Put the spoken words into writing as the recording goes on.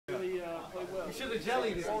should have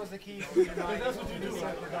jellied it. What was the key for you tonight? That's what you do.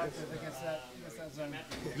 Productive against that zone.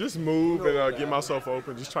 Just move and get myself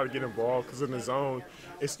open. Just try to get involved because in the zone,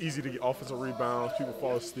 it's easy to get offensive rebounds. People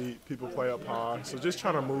fall asleep. People play up high. So just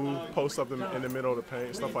trying to move, post up in the middle of the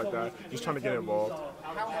paint, stuff like that. Just trying to get involved.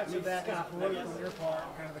 How much of that is growth on your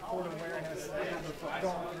part, kind of the court awareness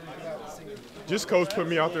going through that season? Just coach put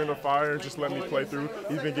me out there in the fire and just let me play through.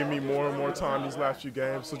 He's been giving me more and more time these last few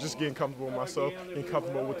games. So just getting comfortable with myself, getting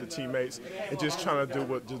comfortable with the teammates, and just trying to do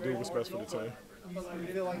what's best for the team. You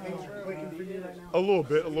feel like things are clicking for you right now? A little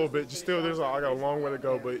bit. Just still, I got a long way to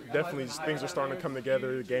go, but definitely things are starting to come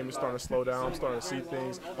together. The game is starting to slow down. I'm starting to see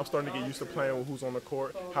things. I'm starting to get used to playing with who's on the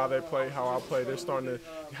court, how they play, how I play. They're starting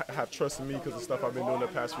to have trust in me because of the stuff I've been doing the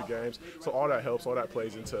past few games. So all that helps. All that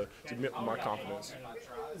plays into my confidence.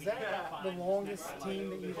 Is that the longest team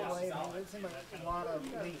that you've played? It seemed like a lot of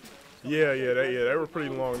leagues. Yeah, they were pretty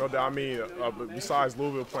long. No doubt. I mean, besides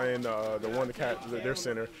Louisville playing the one their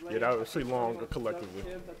center, yeah, that was pretty long collectively.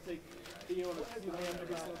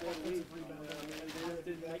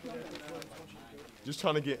 Just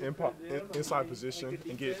trying to get inside position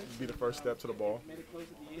and be the first step to the ball.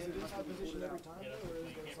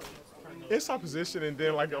 Inside position, and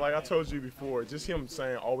then like I told you before, just him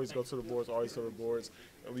saying always go to the boards, always go to the boards.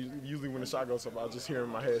 Usually when the shot goes up, I just hear in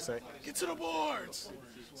my head saying, "Get to the boards."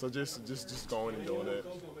 So just going and doing it.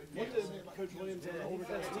 What did Coach Williams and the older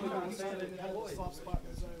guys say that had a soft spot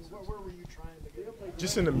in the zones? Where were you trying to get?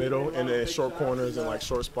 Just in the middle and in short corners and like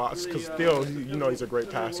short spots. Because Theo, he's a great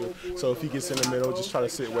passer. So if he gets in the middle, just try to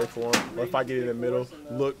sit away for him. Or if I get in the middle,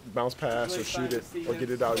 look, bounce pass or shoot it or get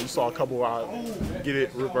it out. You saw a couple out, get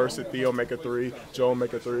it, reverse it. Theo make a three, Joe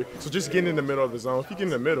make a three. So just getting in the middle of the zone. If you get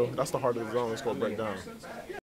in the middle, that's the heart of the zone. It's going to break down.